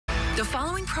The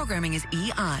following programming is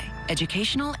EI,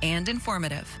 educational and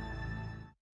informative.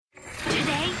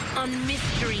 Today on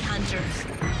Mystery Hunters,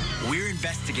 we're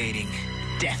investigating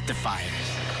death defiers.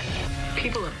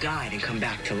 People have died and come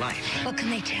back to life. But can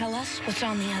they tell us what's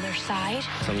on the other side?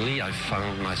 Suddenly, I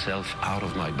found myself out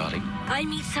of my body. I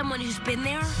meet someone who's been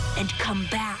there and come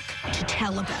back to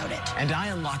tell about it. And I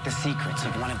unlock the secrets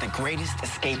of one of the greatest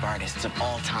escape artists of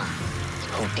all time,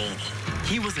 Houdini.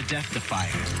 He was a death defier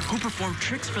who performed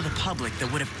tricks for the public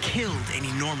that would have killed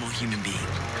any normal human being.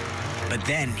 But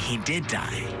then he did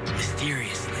die,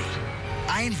 mysteriously.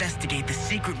 I investigate the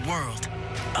secret world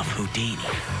of Houdini.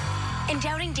 And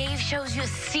Doubting Dave shows you a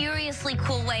seriously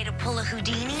cool way to pull a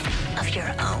Houdini of your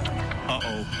own.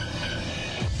 Uh-oh.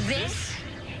 This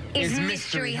is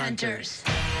Mystery Hunters.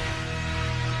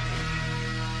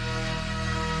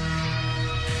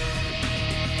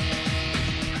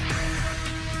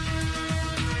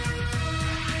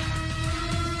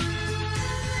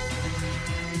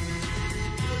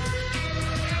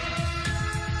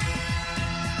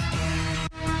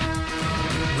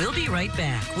 We'll be right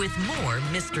back with more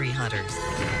Mystery Hunters.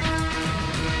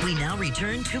 We now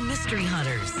return to Mystery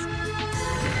Hunters.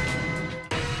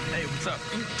 Hey, what's up?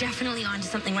 I'm definitely onto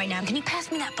something right now. Can you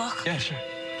pass me that book? Yeah, sure.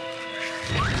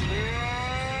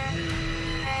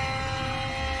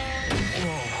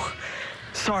 Whoa.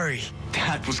 Sorry,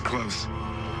 that was close.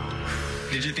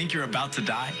 Did you think you were about to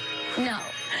die? No.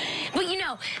 But you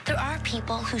know, there are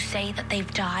people who say that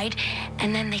they've died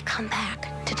and then they come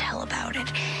back to tell about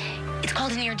it. It's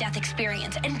called a near-death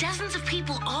experience, and dozens of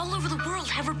people all over the world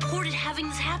have reported having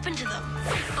this happen to them.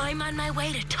 I'm on my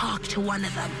way to talk to one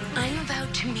of them. I'm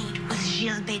about to meet with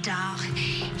Gilles Bédard.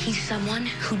 He's someone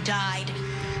who died,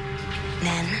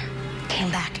 then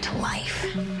came back to life.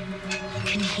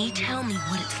 Can he tell me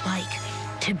what it's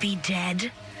like to be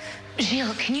dead?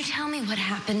 Gilles, can you tell me what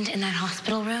happened in that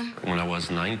hospital room? When I was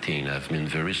 19, I've been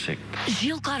very sick.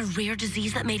 Gilles got a rare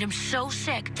disease that made him so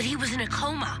sick that he was in a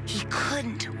coma. He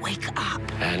couldn't wake up.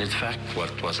 And in fact, what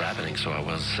was happening, so I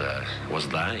was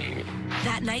dying.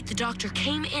 That night, the doctor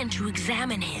came in to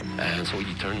examine him. And so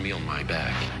he turned me on my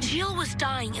back. Gilles was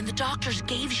dying, and the doctors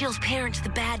gave Gilles' parents the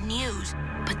bad news.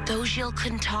 But though Gilles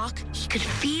couldn't talk, he could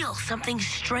feel something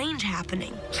strange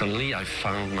happening. Suddenly, I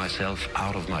found myself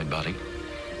out of my body.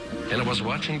 And I was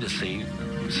watching the scene,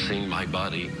 seeing my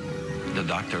body, the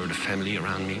doctor, the family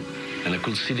around me, and I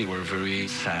could see they were very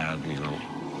sad, you know.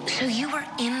 So you were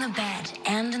in the bed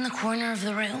and in the corner of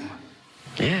the room?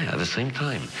 Yeah, at the same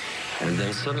time. And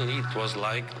then suddenly it was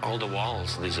like all the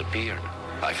walls disappeared.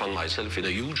 I found myself in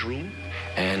a huge room,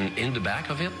 and in the back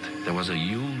of it, there was a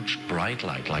huge bright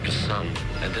light, like a sun.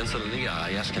 And then suddenly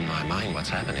I asked in my mind, what's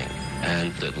happening?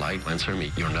 And the light answered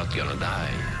me, you're not gonna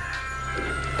die.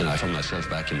 And I found myself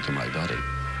back into my body.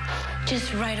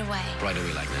 Just right away? Right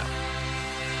away, like now.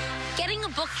 Getting a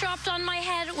book dropped on my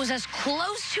head was as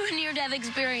close to a near-death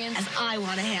experience as I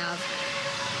want to have.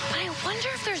 But I wonder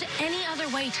if there's any other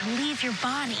way to leave your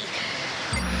body.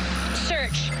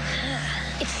 Search.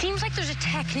 It seems like there's a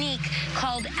technique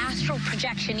called astral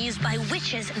projection used by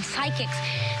witches and psychics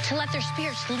to let their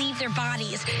spirits leave their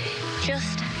bodies,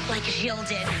 just like Gilles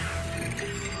did.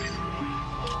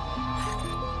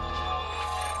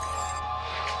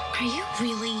 Are you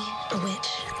really a witch?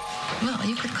 Well,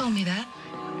 you could call me that.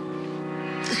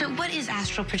 So what is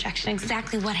astral projection?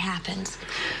 Exactly what happens?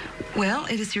 Well,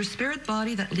 it is your spirit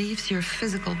body that leaves your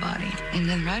physical body. And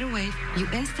then right away, you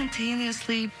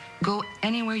instantaneously go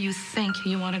anywhere you think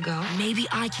you want to go. Maybe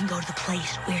I can go to the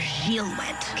place where Gilles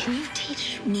went. Can you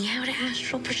teach me how to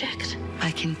astral project?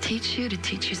 I can teach you to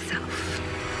teach yourself.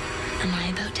 Am I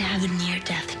about to have a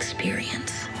near-death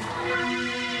experience?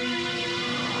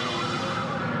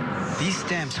 These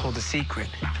stamps hold a secret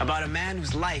about a man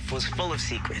whose life was full of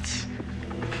secrets.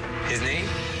 His name?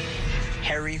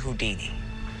 Harry Houdini.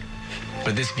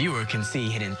 But this viewer can see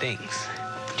hidden things.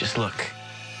 Just look.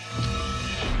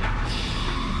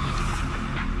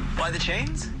 Why the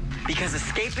chains? Because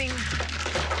escaping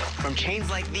from chains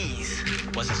like these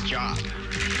was his job.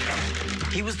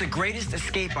 He was the greatest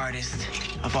escape artist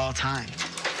of all time.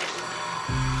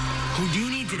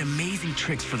 Houdini did amazing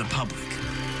tricks for the public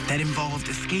that involved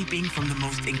escaping from the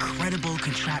most incredible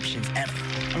contraptions ever.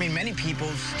 I mean, many people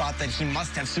thought that he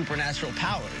must have supernatural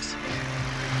powers.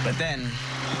 But then,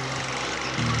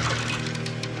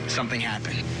 something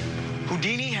happened.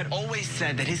 Houdini had always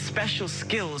said that his special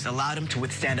skills allowed him to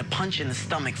withstand a punch in the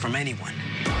stomach from anyone.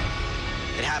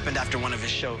 It happened after one of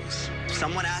his shows.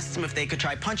 Someone asked him if they could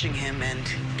try punching him, and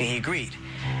he agreed.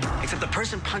 Except the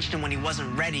person punched him when he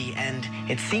wasn't ready, and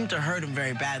it seemed to hurt him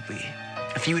very badly.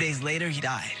 A few days later, he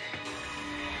died.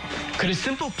 Could a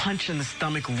simple punch in the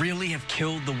stomach really have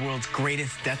killed the world's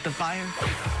greatest death-defier?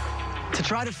 To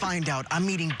try to find out, I'm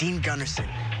meeting Dean Gunnarsson.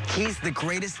 He's the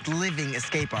greatest living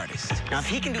escape artist. Now, if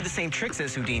he can do the same tricks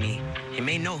as Houdini, he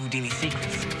may know Houdini's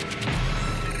secrets.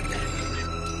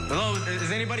 Hello,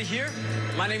 is anybody here?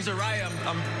 My name's Araya.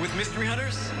 I'm with Mystery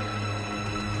Hunters.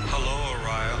 Hello,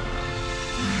 Araya.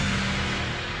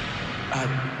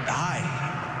 Hi.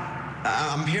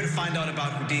 I'm here to find out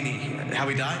about Houdini, how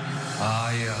he died.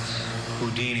 Ah, yes,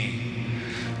 Houdini.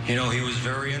 You know, he was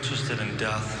very interested in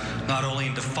death, not only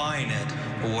in defying it,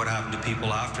 but what happened to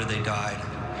people after they died.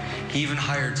 He even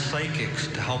hired psychics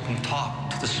to help him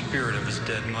talk to the spirit of his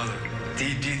dead mother. Do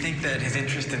you think that his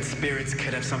interest in spirits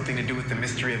could have something to do with the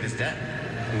mystery of his death?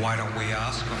 Why don't we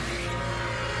ask him?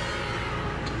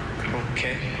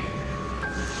 Okay.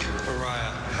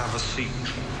 Araya, have a seat.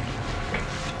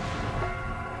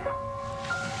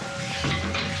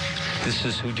 This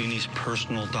is Houdini's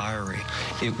personal diary.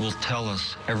 It will tell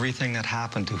us everything that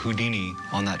happened to Houdini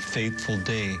on that fateful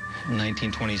day in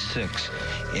 1926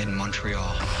 in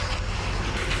Montreal.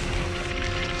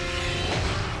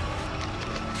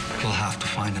 We'll have to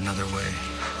find another way.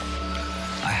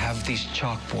 I have these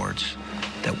chalkboards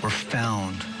that were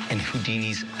found in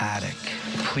Houdini's attic.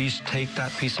 Please take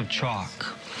that piece of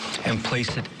chalk and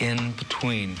place it in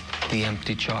between the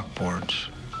empty chalkboards.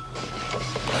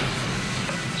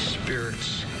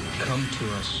 Spirits, come to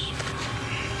us.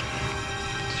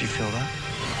 Do you feel that?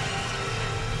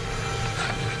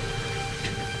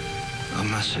 A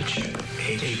message.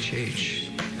 HH.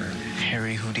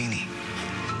 Harry Houdini.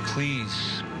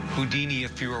 Please, Houdini,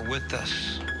 if you are with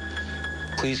us,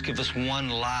 please give us one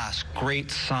last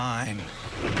great sign.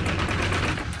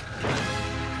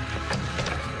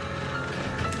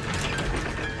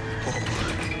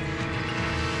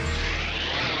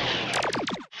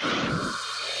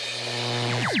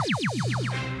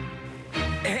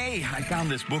 Hey, I found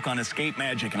this book on escape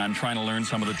magic, and I'm trying to learn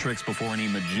some of the tricks before any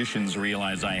magicians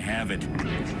realize I have it.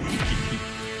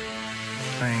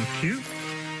 Thank you.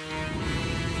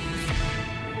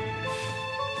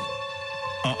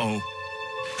 Uh-oh.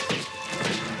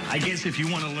 I guess if you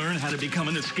want to learn how to become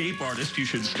an escape artist, you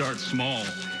should start small.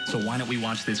 So why don't we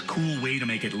watch this cool way to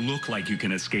make it look like you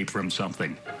can escape from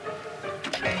something?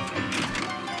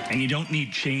 And you don't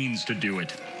need chains to do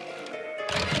it.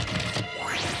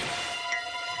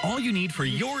 All you need for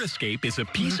your escape is a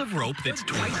piece of rope that's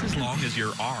twice as long as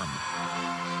your arm.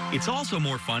 It's also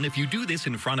more fun if you do this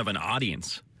in front of an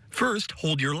audience. First,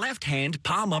 hold your left hand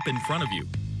palm up in front of you.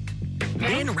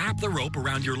 Then wrap the rope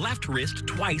around your left wrist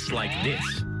twice like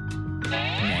this.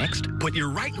 Next, put your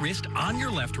right wrist on your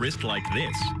left wrist like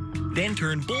this. Then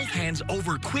turn both hands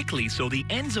over quickly so the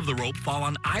ends of the rope fall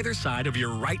on either side of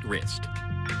your right wrist.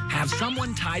 Have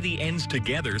someone tie the ends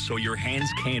together so your hands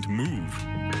can't move.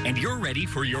 And you're ready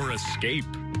for your escape.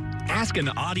 Ask an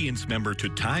audience member to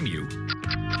time you.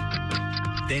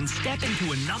 Then step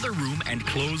into another room and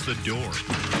close the door.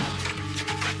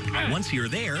 Once you're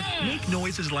there, make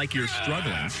noises like you're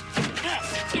struggling,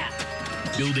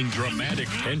 building dramatic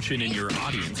tension in your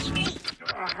audience.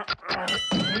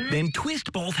 Then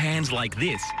twist both hands like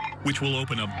this, which will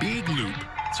open a big loop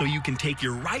so you can take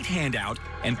your right hand out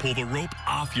and pull the rope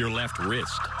off your left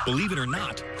wrist. Believe it or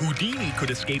not, Houdini could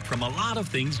escape from a lot of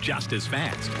things just as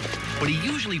fast, but he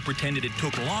usually pretended it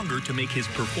took longer to make his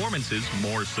performances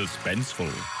more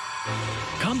suspenseful.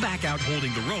 Come back out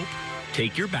holding the rope,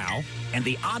 take your bow, and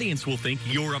the audience will think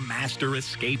you're a master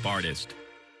escape artist.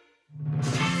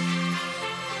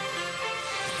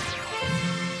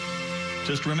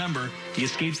 Just remember, the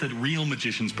escapes that real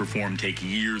magicians perform take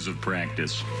years of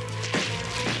practice.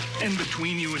 And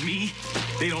between you and me,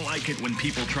 they don't like it when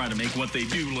people try to make what they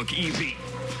do look easy.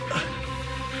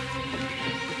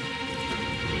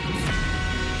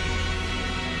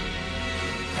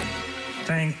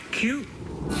 Thank you.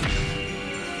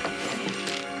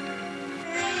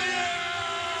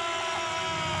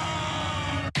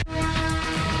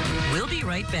 We'll be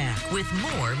right back with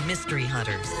more Mystery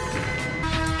Hunters.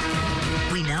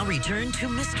 We now return to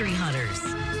Mystery Hunters.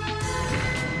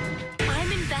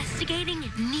 I'm investigating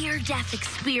near-death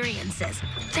experiences.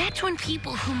 That's when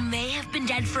people who may have been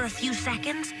dead for a few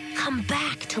seconds come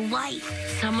back to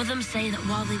life. Some of them say that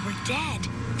while they were dead,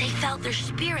 they felt their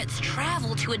spirits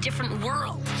travel to a different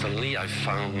world. Suddenly, I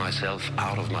found myself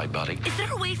out of my body. Is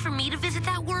there a way for me to visit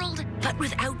that world, but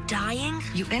without dying?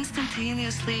 You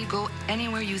instantaneously go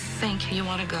anywhere you think you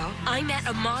want to go. I met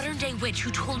a modern-day witch who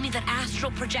told me that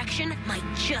astral projection might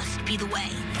just be the way.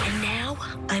 And now,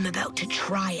 I'm about to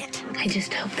try it. I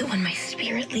just hope that when my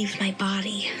spirit leaves my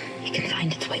body, it can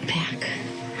find its way back.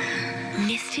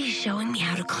 Misty's showing me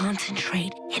how to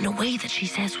concentrate in a way that she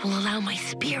says will allow my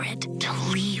spirit to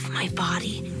leave my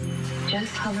body.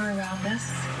 Just hover around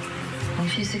us. And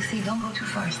if you succeed, don't go too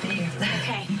far. Stay here.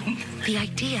 Okay. The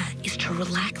idea is to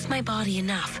relax my body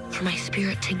enough for my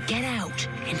spirit to get out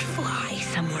and fly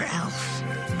somewhere else.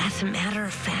 As a matter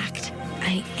of fact,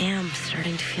 I am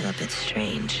starting to feel a bit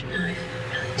strange. I'm really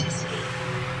dizzy.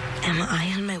 Am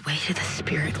I on my way to the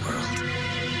spirit world?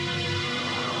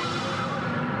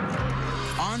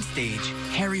 On stage,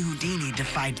 Harry Houdini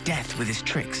defied death with his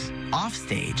tricks. Off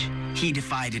stage, he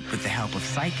defied it with the help of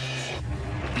psychics.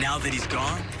 Now that he's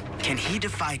gone, can he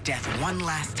defy death one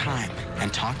last time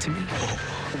and talk to me? Oh,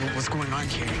 what's going on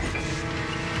here?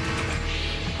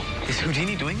 Is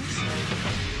Houdini doing this?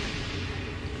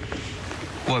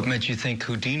 What made you think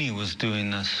Houdini was doing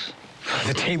this?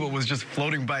 The table was just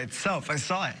floating by itself. I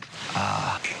saw it.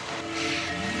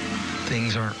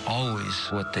 Things aren't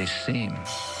always what they seem.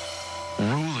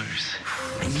 Rulers.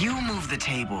 And you moved the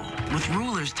table with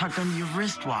rulers tucked under your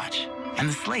wristwatch. And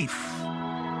the slates.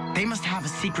 They must have a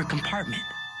secret compartment.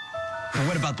 But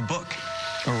what about the book?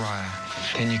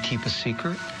 Araya, can you keep a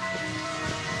secret?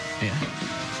 Yeah.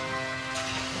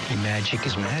 Magic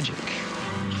is magic.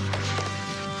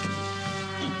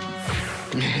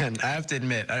 Man, I have to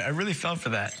admit, I really fell for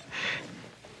that.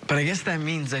 But I guess that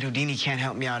means that Houdini can't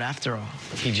help me out after all.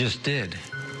 He just did.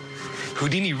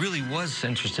 Houdini really was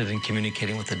interested in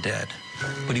communicating with the dead,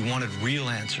 but he wanted real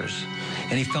answers.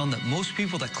 And he found that most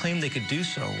people that claimed they could do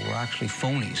so were actually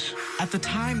phonies. At the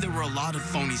time, there were a lot of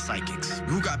phony psychics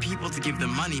who got people to give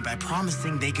them money by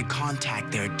promising they could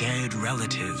contact their dead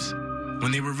relatives,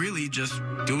 when they were really just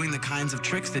doing the kinds of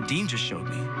tricks that Dean just showed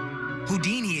me.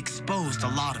 Houdini exposed a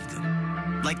lot of them.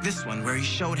 Like this one, where he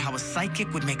showed how a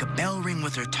psychic would make a bell ring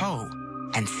with her toe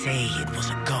and say it was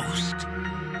a ghost.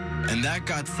 And that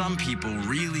got some people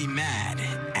really mad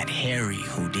at Harry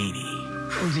Houdini.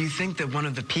 Do you think that one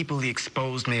of the people he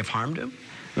exposed may have harmed him?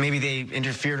 Maybe they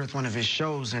interfered with one of his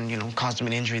shows and, caused him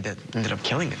an injury that ended up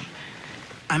killing him.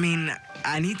 I mean,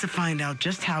 I need to find out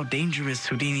just how dangerous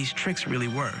Houdini's tricks really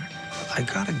were. I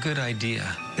got a good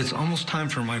idea. It's almost time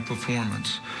for my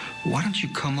performance. Why don't you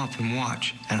come up and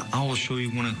watch, and I will show you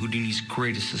one of Houdini's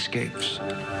greatest escapes.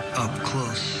 Up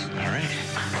close. All right.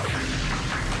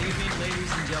 Good evening,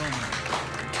 ladies and gentlemen.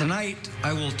 Tonight,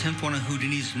 I will attempt one of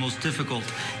Houdini's most difficult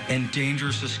and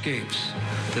dangerous escapes,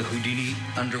 the Houdini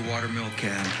underwater milk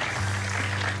can.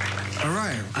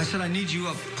 Araya, I said I need you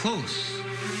up close.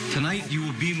 Tonight, you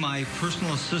will be my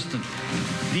personal assistant.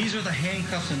 These are the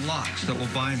handcuffs and locks that will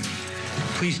bind me.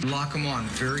 Please lock them on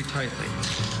very tightly.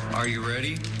 Are you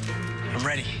ready? I'm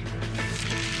ready.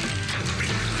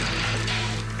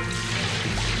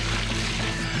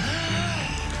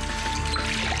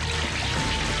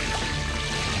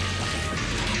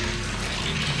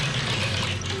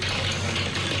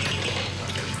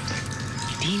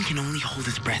 Dean can only hold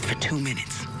his breath for 2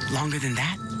 minutes. Longer than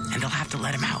that, and they'll have to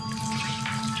let him out.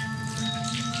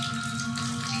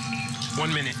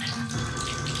 1 minute.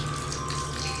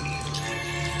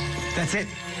 That's it.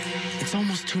 It's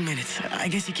almost 2 minutes. I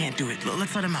guess he can't do it.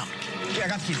 Let's let him out. Yeah, I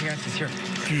got the keys. Here.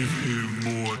 Give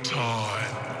him more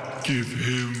time. Give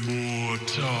him more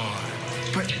time.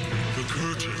 But the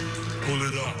curtain, pull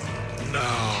it up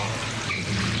now.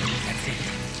 That's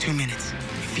it. 2 minutes.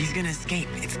 If he's gonna escape,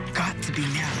 it's got to be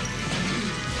now.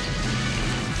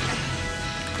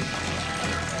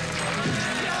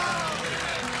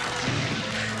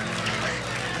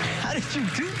 How did you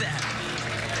do that?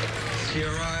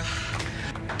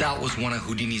 Araya, that was one of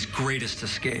Houdini's greatest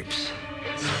escapes.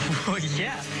 Well,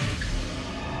 yeah.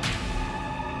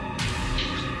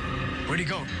 Where'd he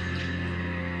go?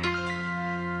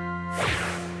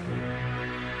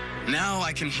 Now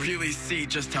I can really see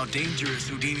just how dangerous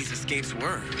Houdini's escapes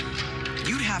were.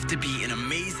 You'd have to be in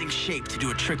amazing shape to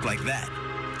do a trick like that.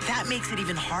 That makes it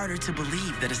even harder to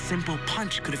believe that a simple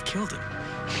punch could have killed him.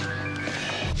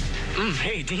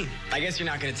 Hey, Dean, I guess you're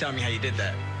not going to tell me how you did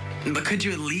that. But could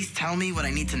you at least tell me what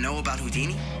I need to know about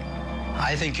Houdini?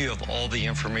 I think you have all the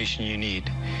information you need.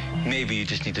 Maybe you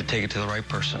just need to take it to the right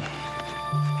person.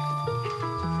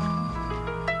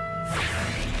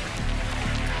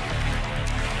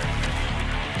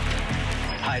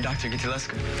 Hi, Dr.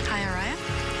 Gitulescu. Hi, Araya.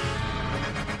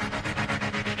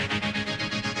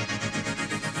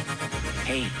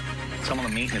 Hey, some of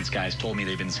the maintenance guys told me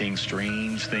they've been seeing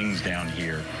strange things down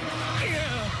here.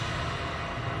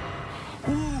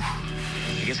 Whew.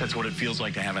 I guess that's what it feels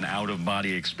like to have an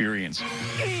out-of-body experience.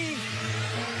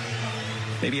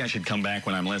 Maybe I should come back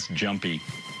when I'm less jumpy.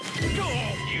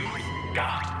 You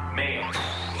got mail.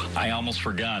 I almost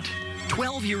forgot.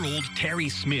 12-year-old Terry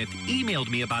Smith emailed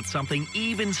me about something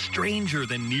even stranger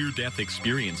than near-death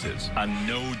experiences. A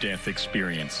no-death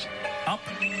experience. Up.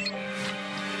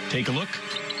 Take a look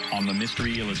on the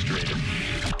Mystery Illustrated.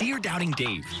 Dear Doubting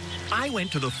Dave, I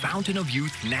went to the Fountain of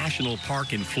Youth National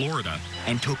Park in Florida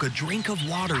and took a drink of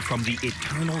water from the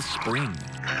eternal spring.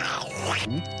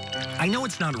 I know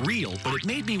it's not real, but it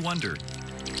made me wonder,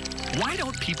 why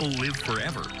don't people live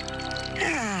forever?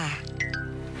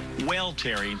 Well,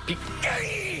 Terry,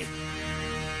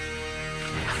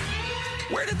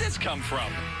 where did this come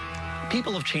from?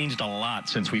 People have changed a lot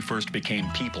since we first became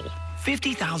people.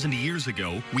 50,000 years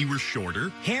ago, we were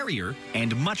shorter, hairier,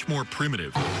 and much more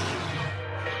primitive.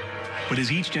 But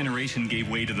as each generation gave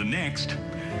way to the next,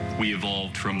 we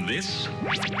evolved from this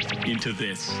into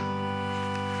this.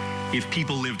 If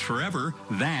people lived forever,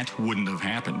 that wouldn't have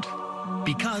happened.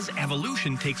 Because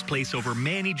evolution takes place over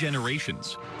many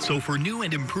generations. So for new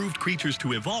and improved creatures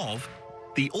to evolve,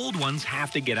 the old ones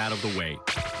have to get out of the way.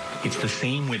 It's the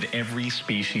same with every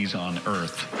species on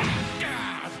Earth.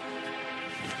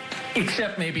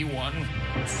 Except maybe one.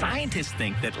 Scientists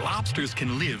think that lobsters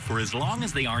can live for as long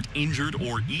as they aren't injured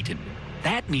or eaten.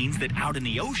 That means that out in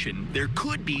the ocean, there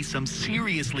could be some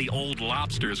seriously old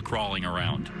lobsters crawling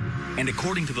around. And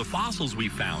according to the fossils we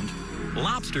found,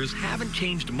 lobsters haven't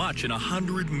changed much in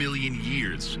 100 million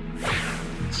years.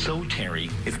 So,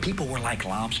 Terry, if people were like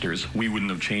lobsters, we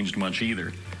wouldn't have changed much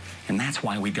either. And that's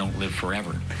why we don't live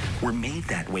forever. We're made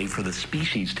that way for the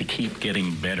species to keep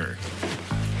getting better.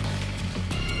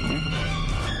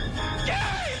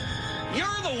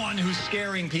 You're the one who's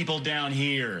scaring people down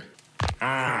here.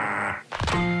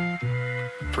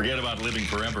 Forget about living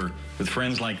forever. With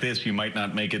friends like this, you might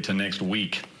not make it to next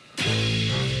week.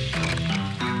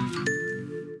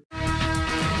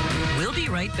 We'll be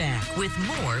right back with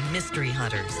more Mystery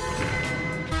Hunters.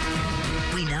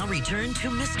 We now return to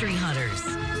Mystery Hunters.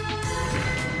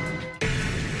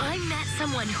 I met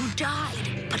someone who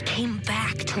died, but came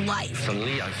back to life.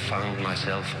 Suddenly, I found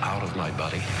myself out of my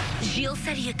body. Gilles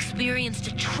said he experienced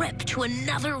a trip to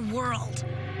another world.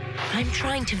 I'm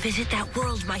trying to visit that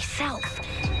world myself,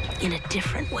 in a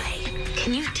different way.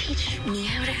 Can you teach me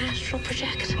how to astral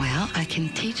project? Well, I can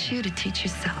teach you to teach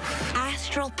yourself.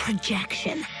 Astral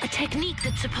projection, a technique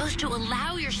that's supposed to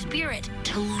allow your spirit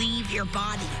to leave your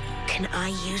body. Can I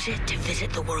use it to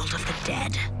visit the world of the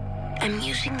dead? I'm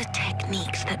using the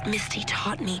techniques that Misty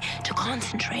taught me to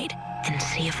concentrate and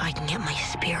see if I can get my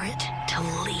spirit to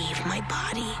leave my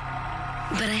body.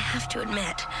 But I have to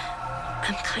admit,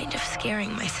 I'm kind of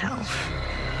scaring myself.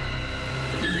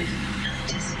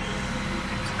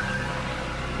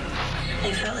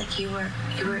 I felt like you were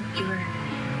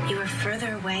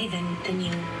further away than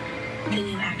you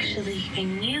actually. I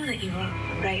knew that you were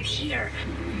right here.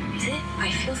 Is it?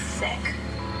 I feel sick.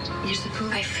 You're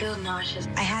supposed. I feel nauseous.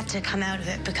 I had to come out of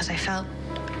it because I felt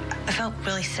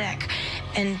really sick,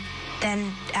 and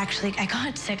then actually I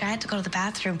got sick. I had to go to the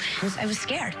bathroom. I was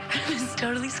scared. I was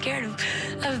totally scared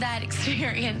of that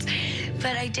experience,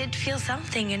 but I did feel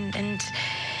something, and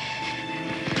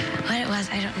what it was,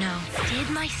 I don't know. Did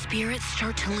my spirit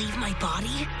start to leave my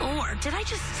body? Or did I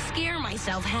just scare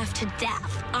myself half to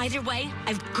death? Either way,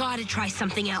 I've got to try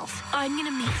something else. I'm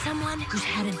gonna meet someone who's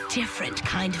had a different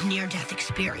kind of near-death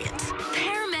experience.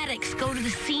 Paramedics go to the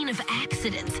scene of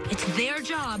accidents. It's their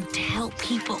job to help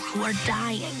people who are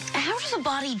dying. How does a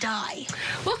body die?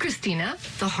 Well, Christina,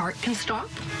 the heart can stop,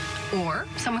 or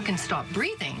someone can stop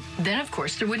breathing. Then, of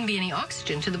course, there wouldn't be any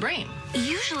oxygen to the brain.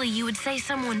 Usually you would say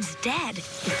someone's dead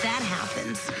if that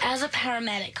happens. As a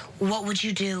paramedic, what would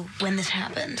you do when this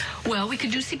happened? Well, we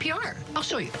could do CPR. I'll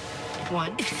show you.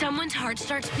 One. If someone's heart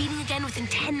starts beating again within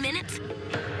 10 minutes,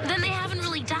 then they haven't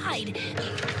really died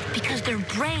because their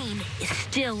brain is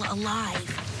still alive.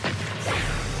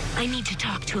 I need to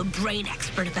talk to a brain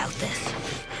expert about this.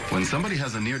 When somebody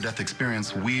has a near-death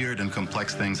experience, weird and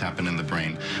complex things happen in the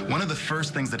brain. One of the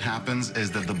first things that happens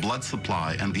is that the blood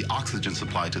supply and the oxygen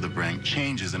supply to the brain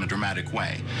changes in a dramatic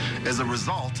way. As a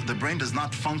result, the brain does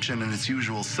not function in its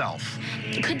usual self.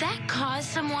 Could that cause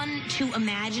someone to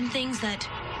imagine things that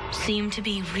seem to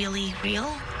be really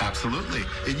real? Absolutely.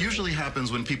 It usually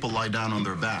happens when people lie down on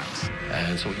their backs.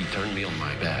 And so he turned me on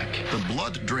my back. The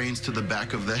blood drains to the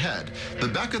back of the head. The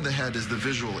back of the head is the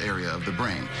visual area of the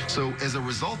brain. So as a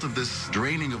result of this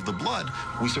draining of the blood,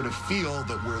 we sort of feel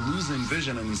that we're losing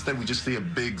vision, and instead we just see a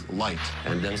big light.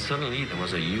 And then suddenly there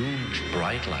was a huge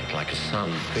bright light, like a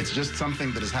sun. It's just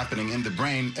something that is happening in the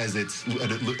brain as it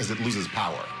loses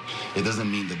power. It doesn't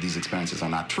mean that these experiences are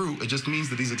not true. It just means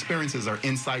that these experiences are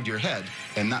inside your head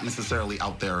and not necessarily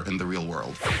out there in the real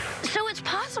world. So it's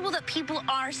possible that people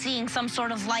are seeing some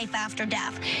sort of life after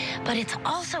death. But it's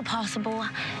also possible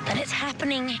that it's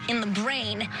happening in the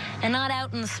brain and not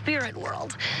out in the spirit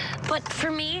world. But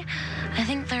for me, I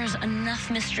think there's enough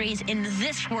mysteries in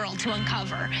this world to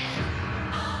uncover.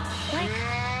 Like,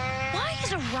 why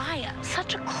is Araya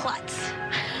such a klutz?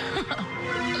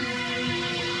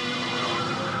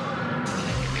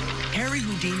 Harry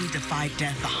Houdini defied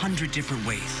death 100 different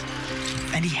ways,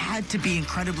 and he had to be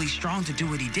incredibly strong to do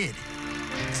what he did.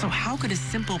 So how could a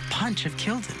simple punch have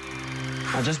killed him?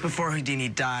 Well, just before Houdini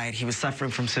died, he was suffering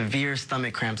from severe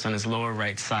stomach cramps on his lower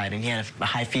right side, and he had a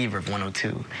high fever of 102.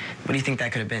 What do you think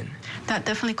that could have been? That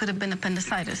definitely could have been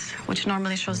appendicitis, which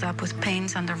normally shows up with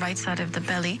pains on the right side of the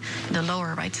belly, the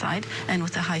lower right side, and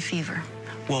with a high fever.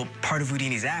 Well, part of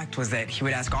Houdini's act was that he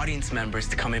would ask audience members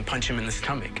to come and punch him in the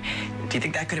stomach. Do you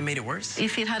think that could have made it worse?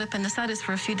 If he'd had appendicitis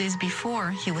for a few days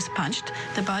before he was punched,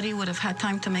 the body would have had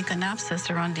time to make an abscess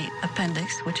around the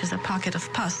appendix, which is a pocket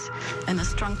of pus, and a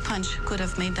strong punch could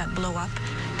have made that blow up.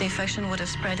 The infection would have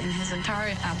spread in his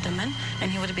entire abdomen,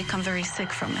 and he would have become very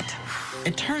sick from it.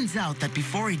 It turns out that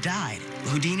before he died,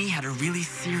 Houdini had a really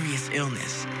serious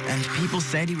illness, and people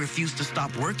said he refused to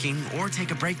stop working or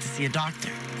take a break to see a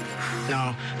doctor.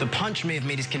 No, the punch may have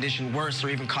made his condition worse or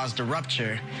even caused a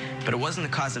rupture, but it wasn't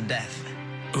the cause of death.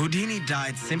 Houdini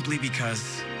died simply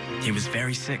because he was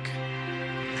very sick.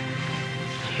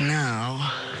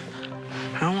 Now,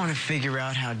 I want to figure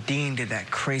out how Dean did that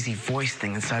crazy voice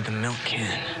thing inside the milk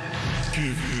can.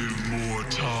 Give him more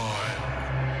time.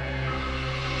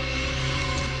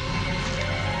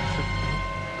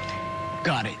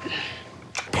 Got it.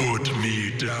 Put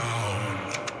me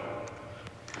down.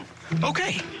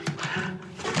 Okay.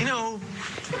 You know,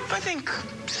 I think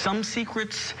some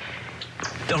secrets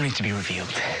don't need to be revealed.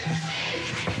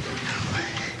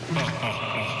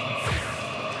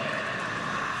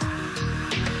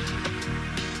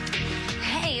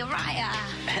 Hey, Araya.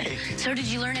 Hey. So did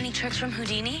you learn any tricks from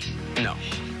Houdini? No.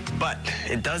 But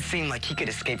it does seem like he could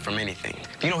escape from anything.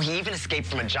 You know, he even escaped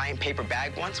from a giant paper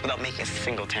bag once without making a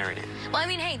single tear in it. Well, I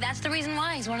mean, hey, that's the reason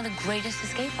why he's one of the greatest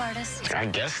escape artists. I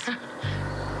guess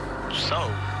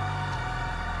so.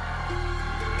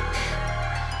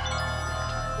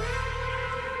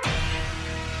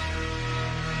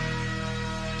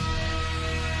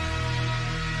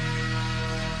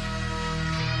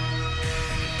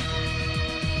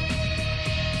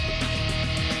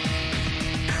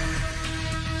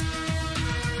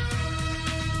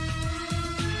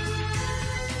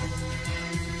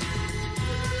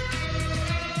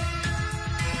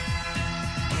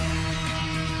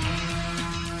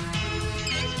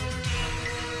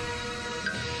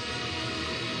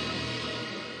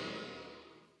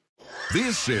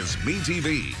 This is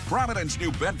MeTV, Providence,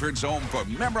 New Bedford's home for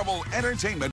memorable entertainment